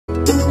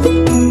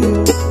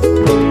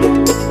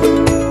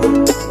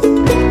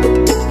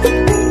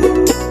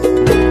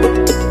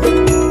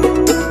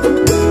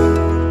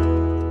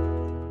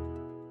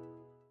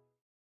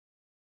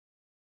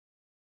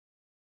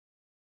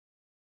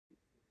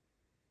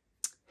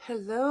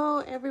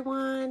Hello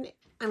everyone,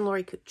 I'm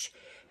Lori Kutsch,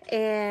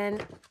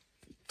 and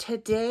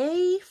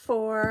today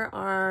for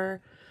our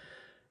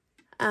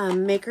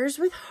Makers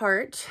with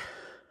Heart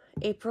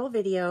April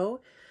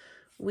video,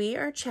 we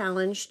are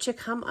challenged to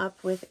come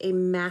up with a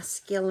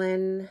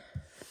masculine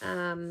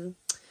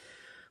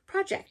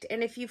project.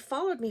 And if you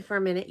followed me for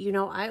a minute, you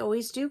know I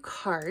always do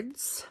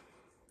cards.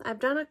 I've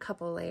done a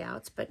couple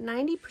layouts, but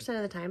 90%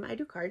 of the time I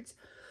do cards.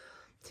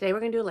 Today we're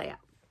going to do a layout.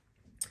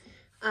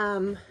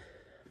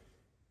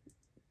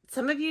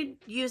 Some of you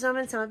use them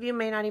and some of you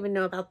may not even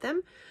know about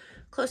them.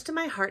 Close to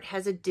My Heart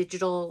has a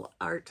digital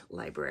art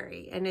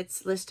library, and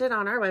it's listed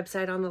on our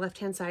website on the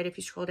left-hand side. If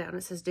you scroll down,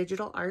 it says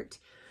digital art,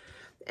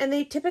 and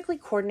they typically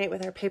coordinate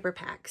with our paper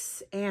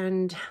packs.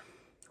 And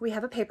we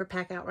have a paper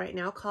pack out right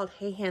now called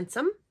Hey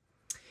Handsome.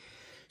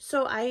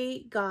 So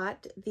I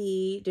got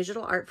the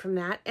digital art from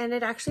that, and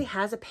it actually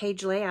has a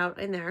page layout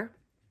in there.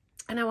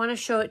 And I want to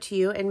show it to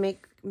you and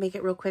make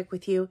it real quick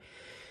with you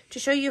to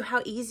show you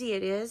how easy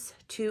it is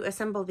to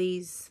assemble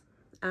these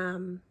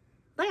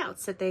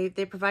layouts that they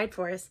provide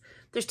for us.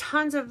 There's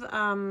tons of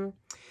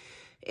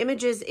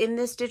images in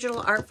this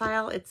digital art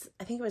file.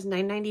 I think it was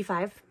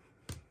 $9.95.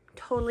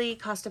 Totally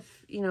cost of,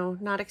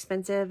 not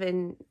expensive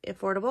and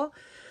affordable.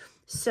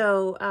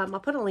 So I'll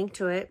put a link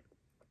to it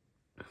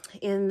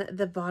in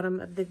the bottom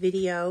of the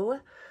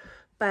video.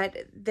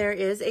 But there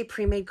is a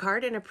pre-made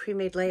card and a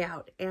pre-made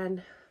layout.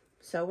 And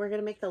so we're going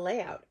to make the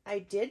layout. I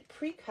did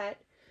pre-cut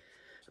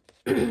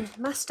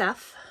my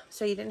stuff,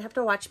 so you didn't have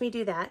to watch me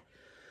do that.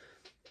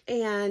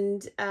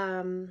 And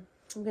I'm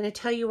going to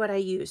tell you what I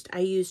used. I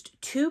used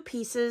 2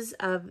 pieces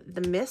of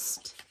the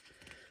Mist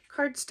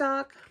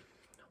cardstock,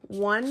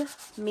 1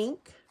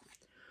 mink,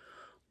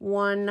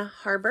 1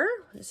 Harbor,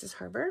 this is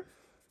Harbor,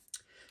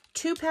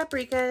 2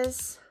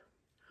 paprikas,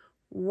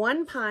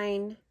 1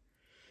 pine,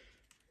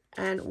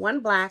 and 1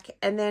 black,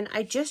 and then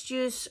I just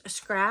used a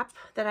scrap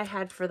that I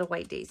had for the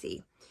white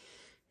daisy.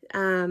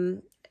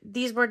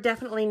 These were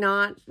definitely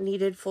not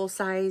needed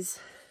full-size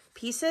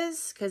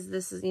pieces because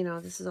this is,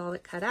 this is all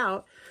it cut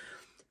out.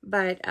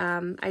 But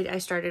I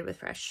started with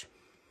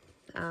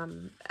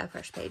a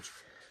fresh page.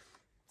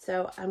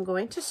 So I'm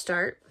going to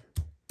start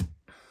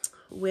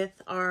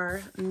with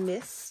our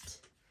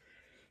Mist,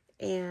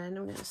 and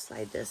I'm going to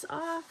slide this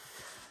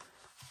off.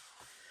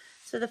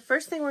 So the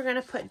first thing we're going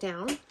to put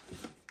down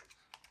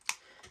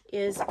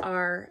is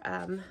our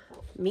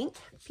mink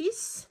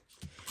piece.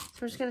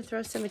 So I'm just going to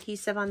throw some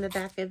adhesive on the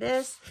back of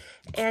this.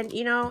 And,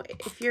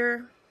 if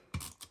you're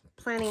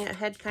planning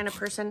ahead kind of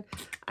person,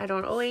 I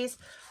don't always.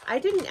 I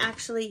didn't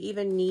actually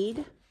even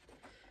need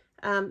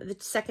the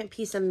second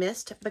piece of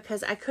Mist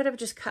because I could have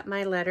just cut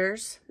my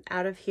letters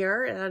out of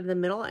here, out of the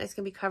middle. It's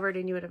going to be covered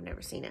and you would have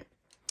never seen it.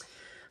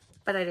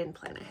 But I didn't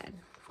plan ahead.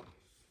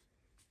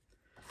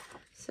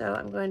 So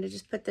I'm going to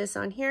just put this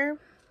on here.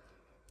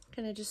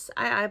 I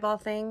eyeball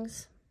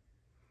things.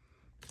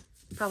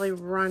 Probably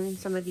run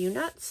some of you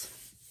nuts.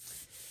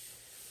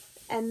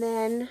 And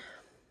then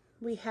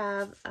we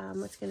have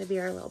what's going to be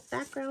our little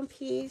background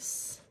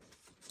piece.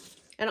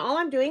 And all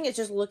I'm doing is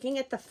just looking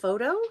at the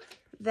photo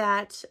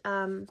that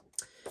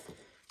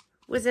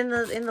was in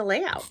the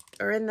layout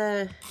or in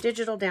the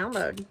digital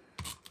download.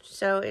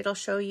 So it'll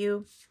show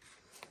you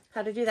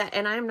how to do that.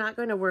 And I'm not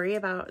going to worry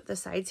about the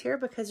sides here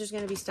because there's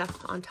going to be stuff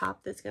on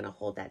top that's going to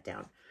hold that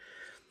down.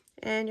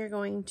 And you're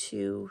going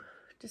to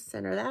just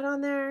center that on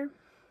there.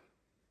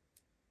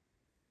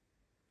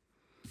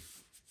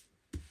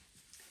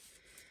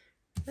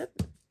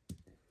 Yep.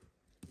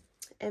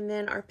 And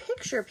then our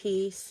picture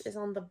piece is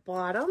on the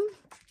bottom,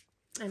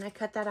 and I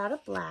cut that out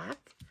of black.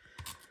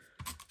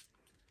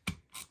 I'm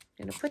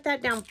going to put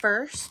that down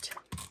first.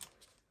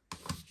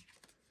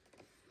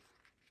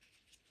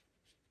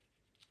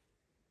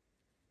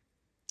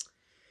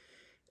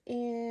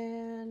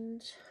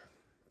 And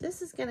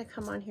this is going to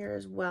come on here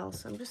as well,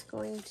 so I'm just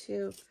going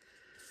to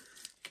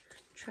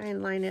try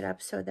and line it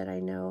up so that I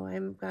know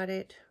I've got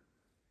it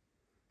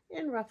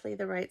in roughly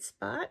the right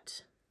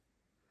spot.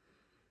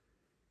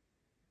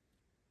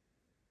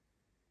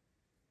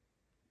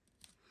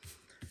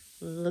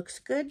 Looks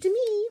good to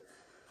me.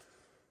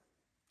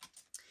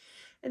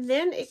 And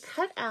then it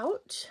cut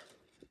out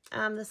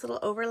this little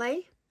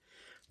overlay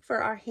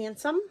for our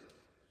handsome.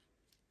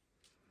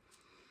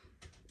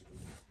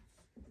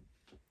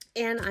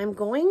 And I'm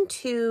going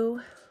to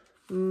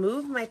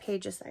move my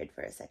page aside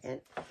for a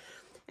second.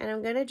 And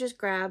I'm going to just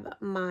grab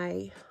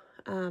my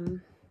my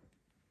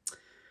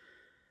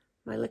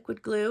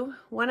liquid glue.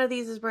 One of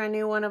these is brand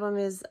new. One of them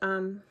is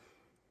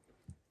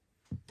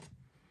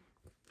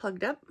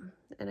plugged up.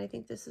 And I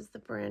think this is the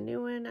brand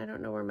new one. I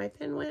don't know where my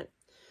pen went.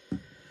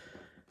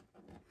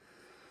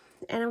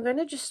 And I'm going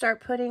to just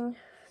start putting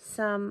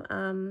some,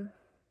 a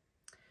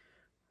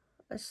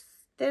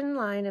thin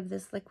line of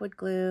this liquid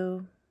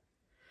glue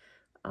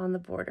on the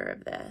border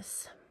of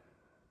this.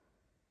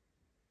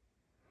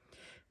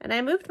 And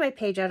I moved my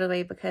page out of the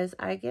way because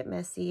I get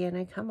messy and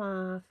I come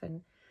off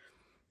and,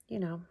 I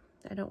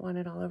don't want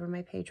it all over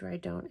my page where I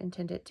don't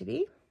intend it to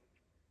be.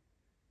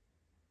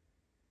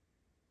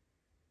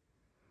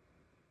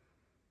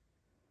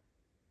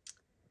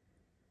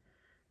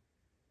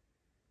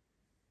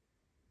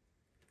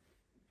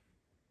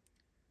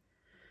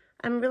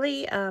 I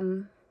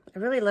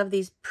really love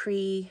these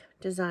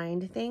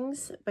pre-designed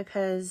things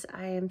because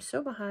I am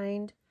so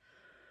behind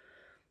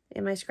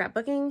in my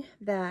scrapbooking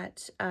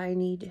that I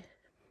need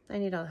all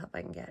the help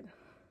I can get.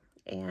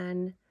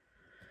 And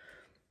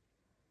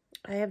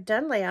I have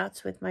done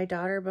layouts with my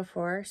daughter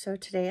before, so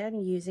today I'm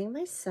using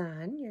my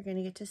son. You're going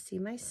to get to see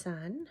my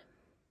son.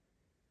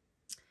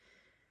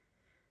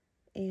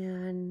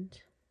 And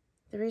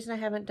the reason I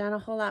haven't done a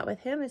whole lot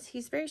with him is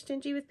he's very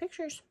stingy with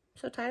pictures.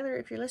 So Tyler,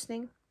 if you're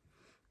listening,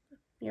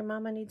 your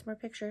mama needs more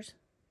pictures.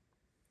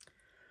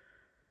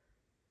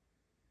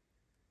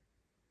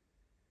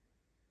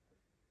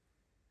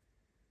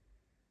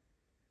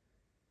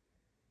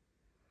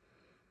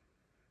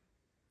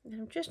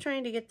 I'm just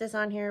trying to get this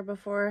on here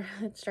before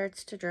it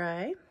starts to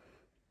dry.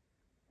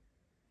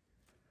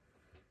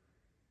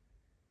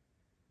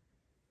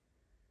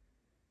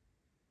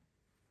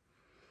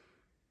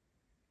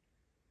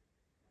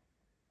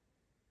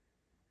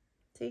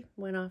 See,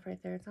 went off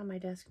right there. It's on my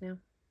desk now.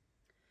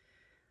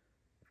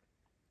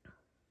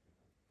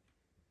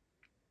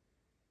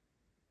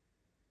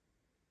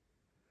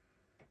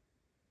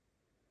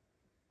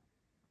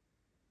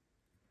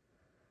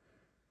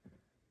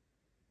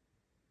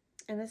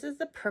 And this is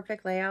the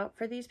perfect layout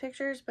for these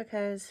pictures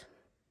because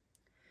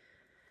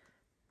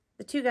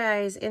the two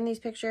guys in these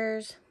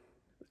pictures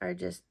are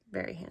just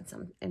very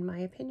handsome, in my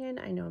opinion.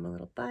 I know I'm a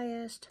little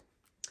biased,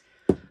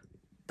 but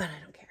I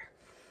don't care.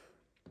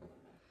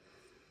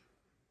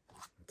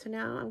 So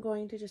now I'm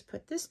going to just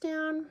put this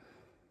down.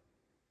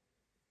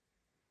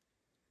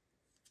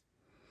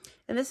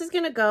 And this is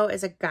going to go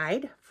as a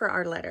guide for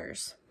our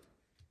letters.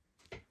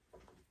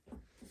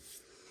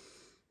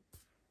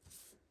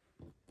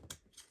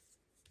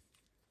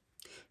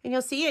 And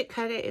you'll see it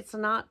cut it. It's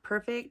not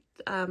perfect,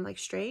 like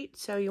straight.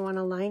 So you want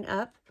to line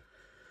up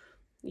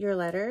your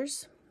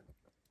letters.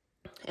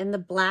 And the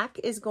black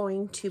is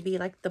going to be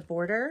like the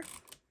border.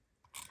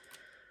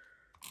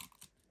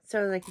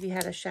 So like if you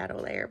had a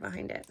shadow layer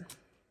behind it.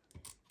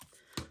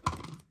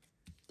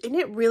 And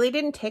it really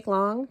didn't take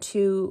long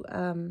to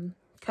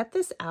cut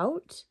this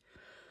out.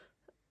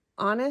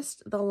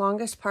 Honest, the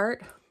longest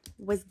part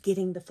was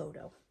getting the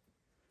photo.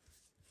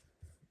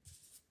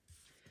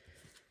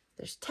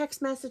 There's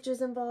text messages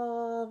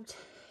involved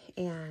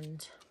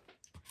and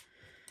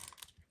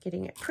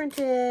getting it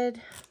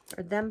printed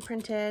or them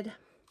printed.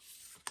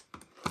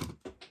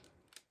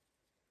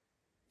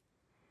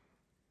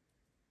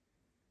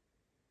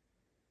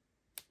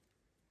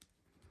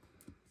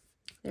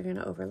 They're going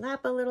to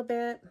overlap a little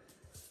bit.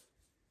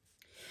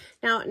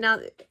 Now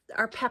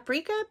our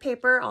paprika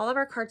paper, all of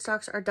our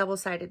cardstocks are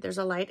double-sided. There's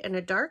a light and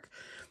a dark.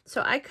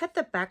 So I cut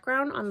the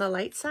background on the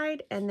light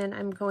side, and then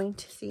I'm going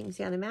to see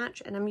how they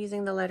match, and I'm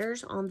using the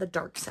letters on the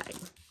dark side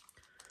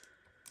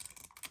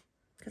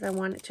because I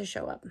want it to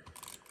show up.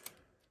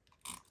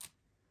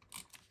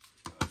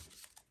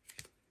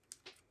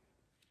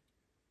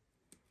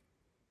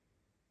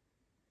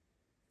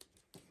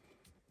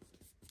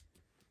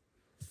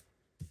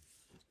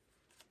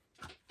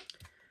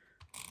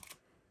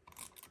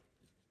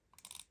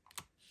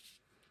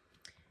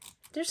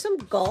 There's some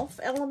golf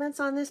elements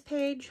on this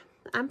page.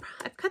 I've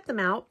cut them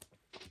out,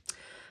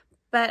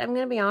 but I'm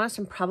going to be honest,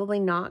 I'm probably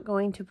not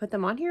going to put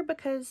them on here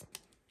because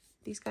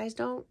these guys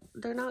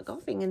they're not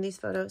golfing in these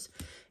photos,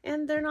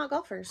 and they're not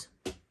golfers.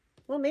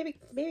 Well, maybe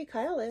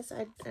Kyle is.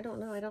 I don't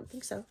know. I don't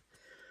think so.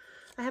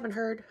 I haven't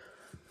heard.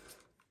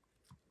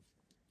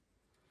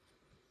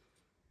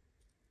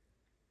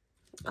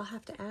 I'll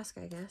have to ask,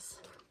 I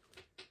guess.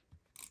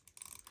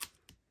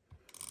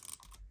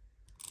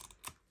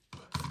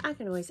 I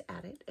can always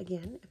add it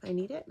again if I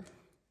need it.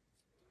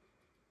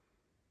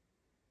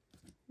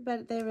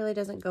 But it really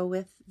doesn't go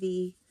with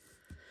the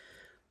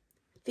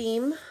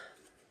theme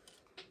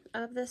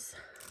of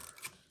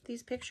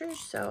these pictures,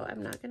 so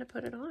I'm not going to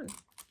put it on.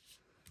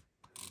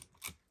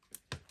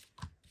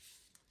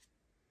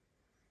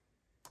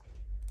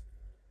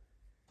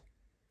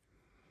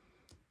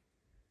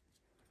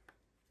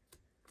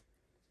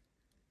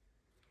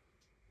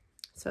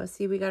 So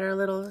see, we got our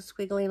little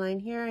squiggly line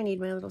here. I need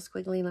my little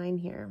squiggly line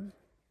here.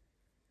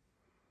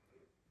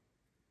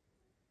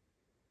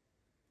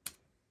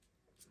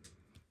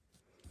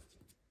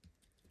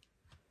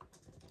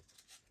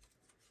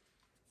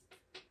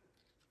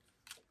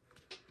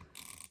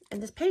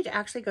 And this page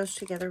actually goes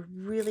together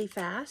really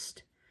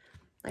fast.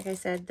 Like I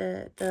said,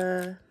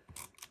 the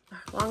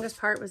longest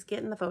part was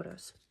getting the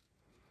photos.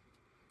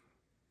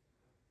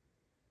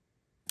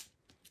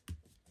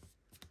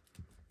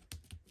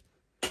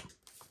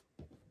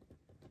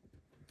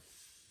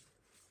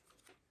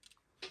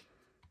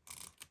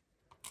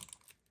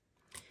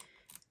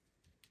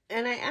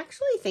 And I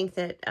actually think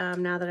that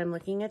now that I'm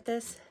looking at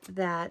this,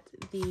 that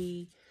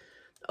the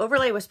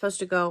overlay was supposed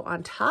to go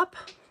on top,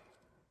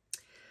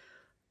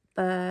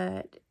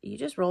 but you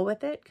just roll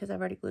with it because I've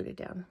already glued it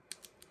down.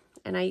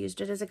 And I used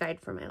it as a guide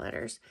for my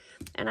letters.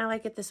 And I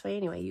like it this way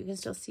anyway. You can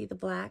still see the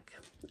black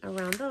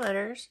around the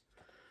letters,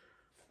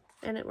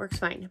 and it works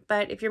fine.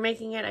 But if you're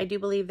making it, I do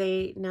believe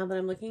now that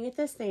I'm looking at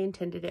this, they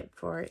intended it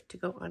for it to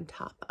go on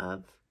top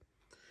of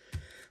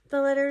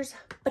the letters,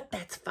 but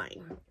that's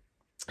fine.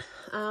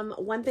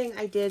 One thing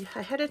I did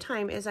ahead of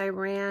time is I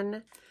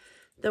ran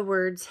the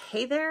words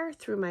 "Hey there"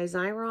 through my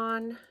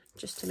Xyron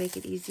just to make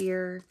it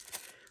easier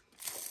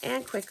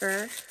and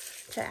quicker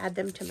to add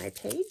them to my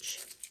page.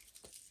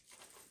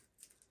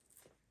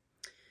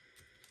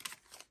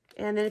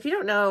 And then if you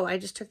don't know, I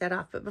just took that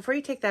off. But before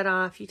you take that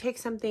off, you take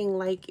something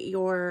like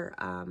your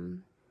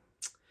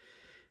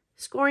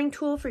scoring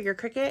tool for your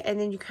Cricut, and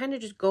then you kind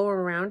of just go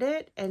around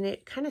it, and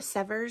it kind of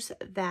severs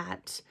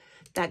that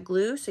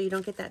glue, so you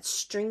don't get that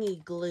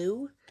stringy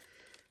glue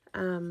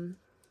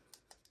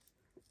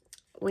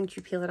once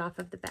you peel it off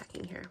of the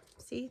backing here.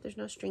 See, there's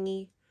no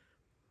stringy.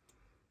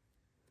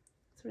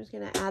 So I'm just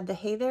going to add the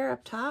 "Hey there"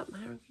 up top. I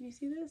don't know, can you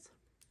see this?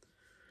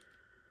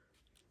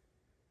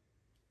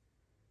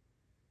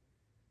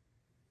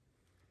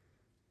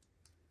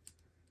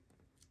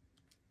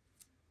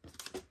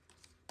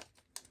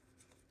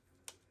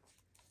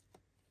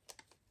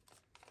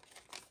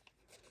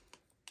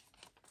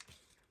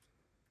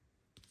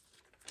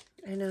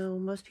 I know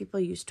most people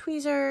use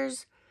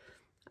tweezers.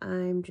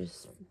 I'm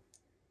just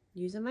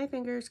using my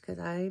fingers because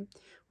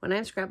when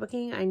I'm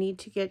scrapbooking, I need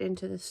to get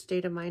into the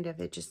state of mind of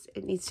it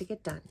needs to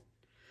get done.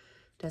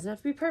 Doesn't have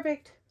to be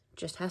perfect,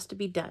 just has to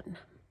be done.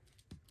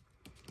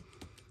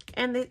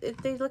 And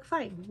they look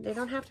fine. They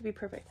don't have to be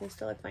perfect, they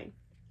still look fine.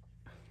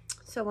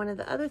 So one of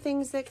the other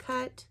things that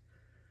cut,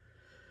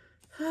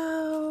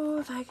 oh,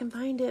 if I can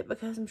find it,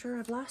 because I'm sure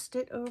I've lost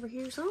it over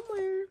here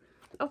somewhere.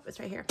 Oh, it's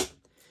right here.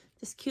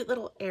 This cute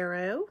little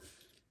arrow.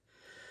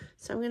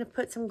 So I'm going to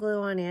put some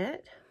glue on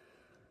it.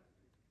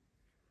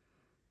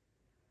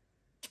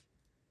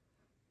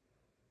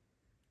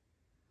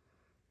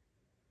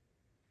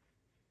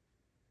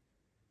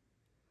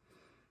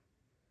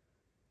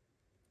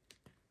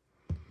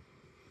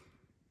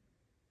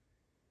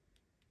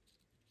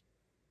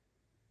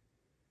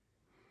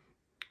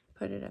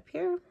 Put it up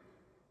here.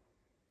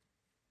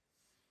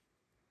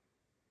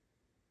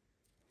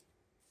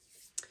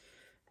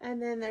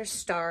 And then there's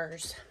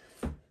stars.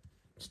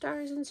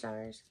 Stars and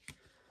stars.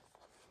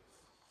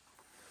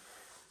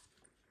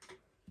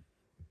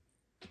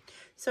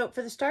 So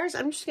for the stars,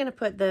 I'm just going to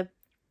put the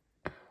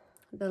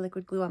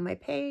liquid glue on my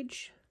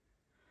page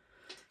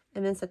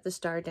and then set the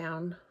star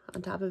down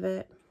on top of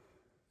it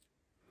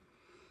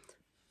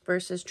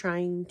versus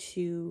trying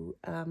to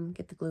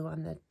get the glue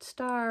on the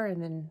star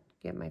and then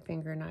get my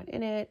finger not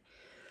in it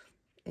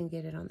and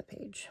get it on the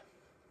page.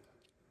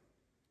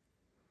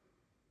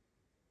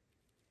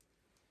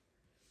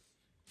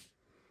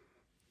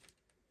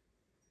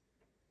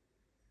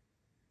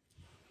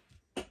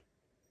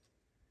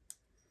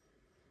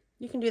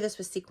 You can do this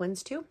with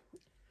sequins too.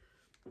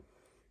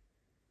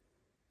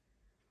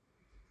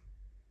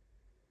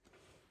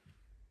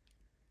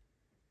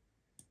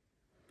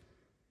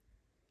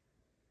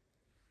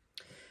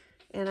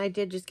 And I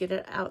did just get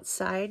it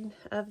outside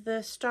of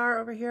the star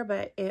over here,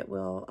 but it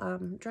will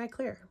dry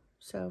clear,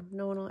 so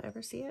no one will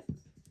ever see it.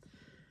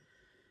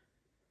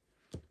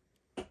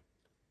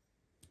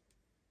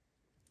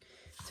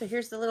 So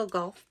here's the little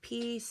golf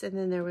piece, and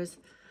then there was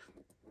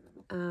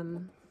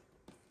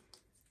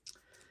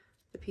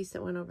the piece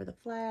that went over the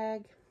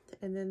flag,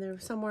 and then there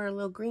was somewhere a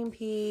little green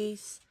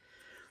piece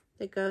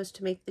that goes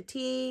to make the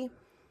T,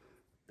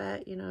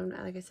 but you know,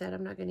 like I said,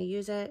 I'm not going to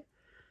use it.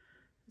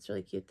 It's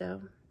really cute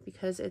though,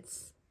 because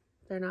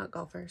they're not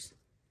golfers.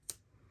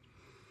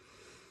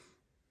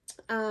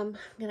 I'm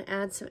going to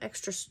add some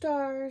extra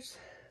stars.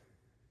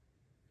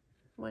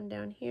 One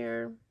down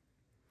here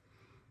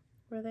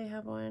where they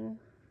have one.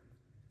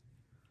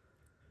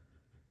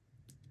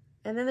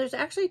 And then there's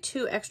actually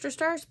 2 extra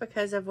stars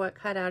because of what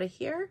cut out of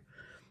here.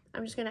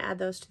 I'm just going to add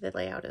those to the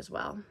layout as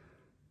well.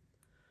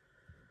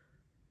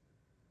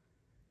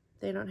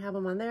 They don't have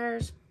them on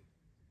theirs,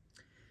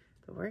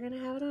 but we're going to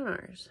have it on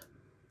ours.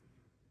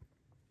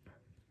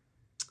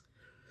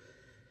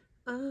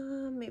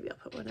 Maybe I'll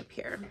put one up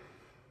here.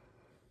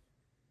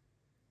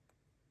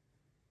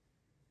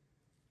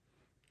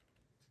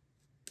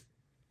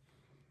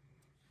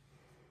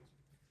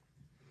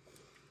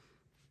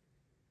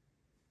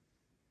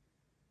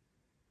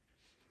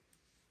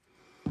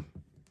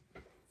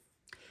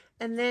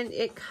 And then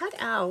it cut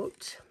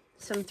out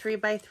some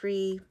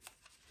 3x3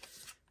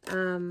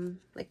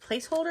 like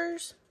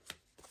placeholders.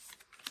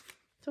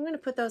 So I'm going to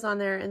put those on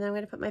there, and then I'm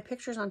going to put my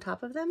pictures on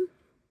top of them.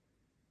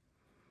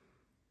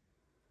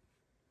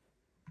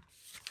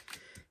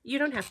 You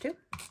don't have to.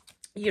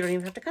 You don't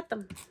even have to cut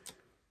them.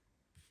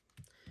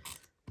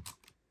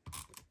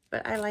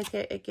 But I like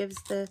it. It gives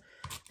the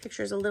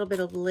pictures a little bit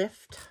of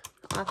lift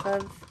off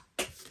of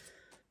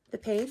the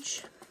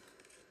page.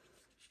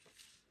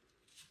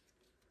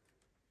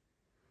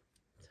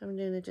 So I'm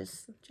going to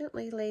just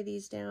gently lay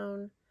these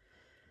down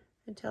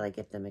until I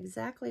get them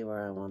exactly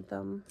where I want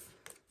them.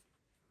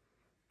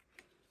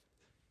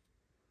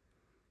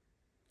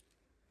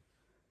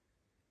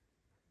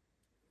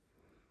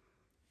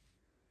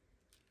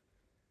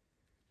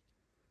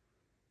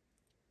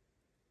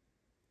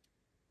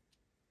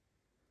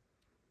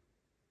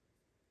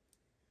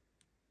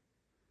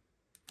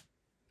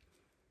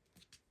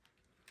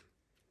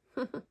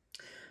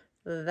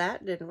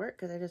 That didn't work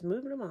because I just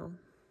moved them all.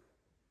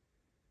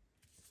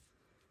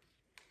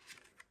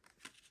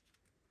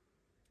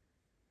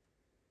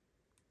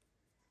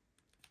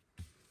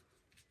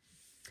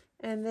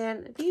 And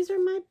then these are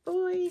my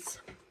boys.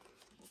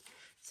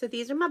 So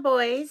these are my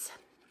boys.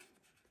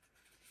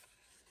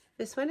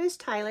 This one is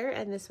Tyler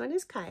and this one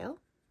is Kyle.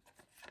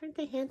 Aren't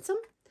they handsome?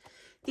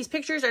 These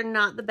pictures are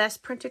not the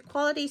best printed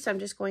quality, so I'm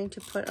just going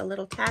to put a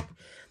little tack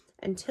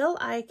until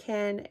I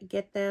can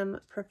get them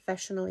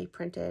professionally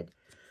printed.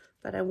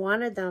 But I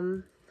wanted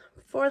them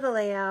for the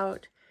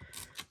layout,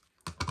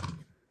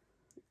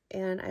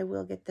 and I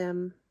will get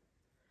them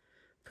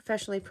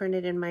professionally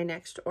printed in my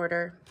next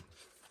order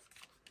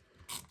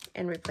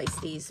and replace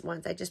these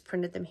ones. I just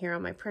printed them here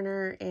on my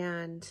printer,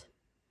 and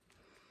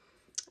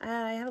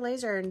I have a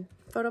laser and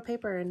photo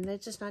paper, and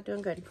it's just not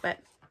doing good. But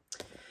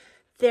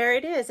there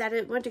it is. That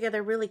it went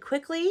together really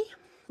quickly.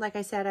 Like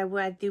I said,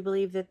 I do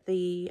believe that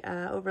the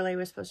overlay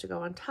was supposed to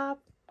go on top.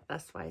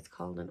 That's why it's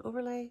called an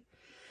overlay.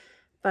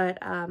 But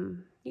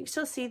you can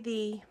still see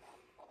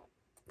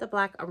the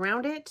black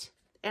around it,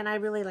 and I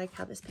really like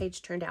how this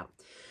page turned out.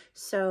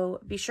 So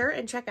be sure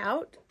and check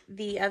out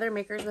the other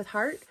Makers with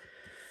Heart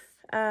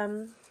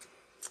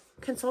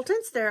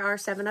consultants. There are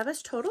 7 of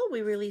us total.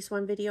 We release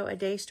 1 video a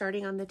day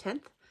starting on the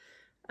 10th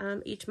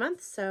each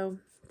month. So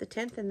the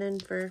 10th, and then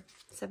for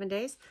 7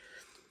 days.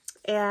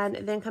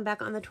 And then come back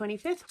on the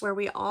 25th, where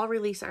we all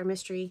release our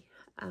mystery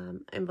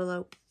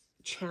envelope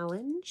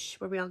challenge,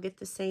 where we all get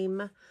the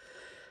same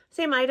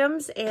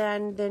items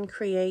and then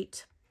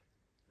create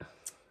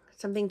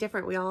something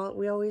different. We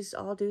always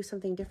all do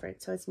something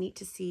different. So it's neat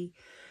to see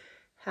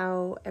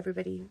how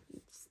everybody's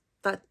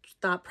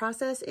thought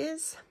process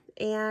is.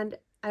 And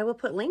I will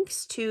put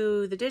links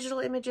to the digital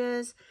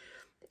images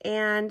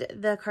and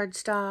the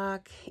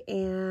cardstock,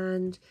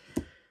 and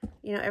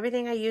you know,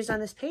 everything I used on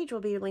this page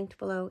will be linked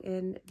below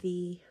in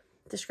the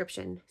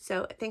description.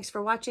 So thanks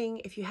for watching.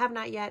 If you have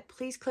not yet,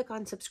 please click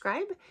on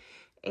subscribe,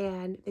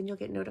 and then you'll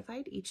get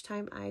notified each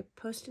time I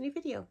post a new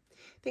video.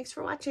 Thanks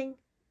for watching.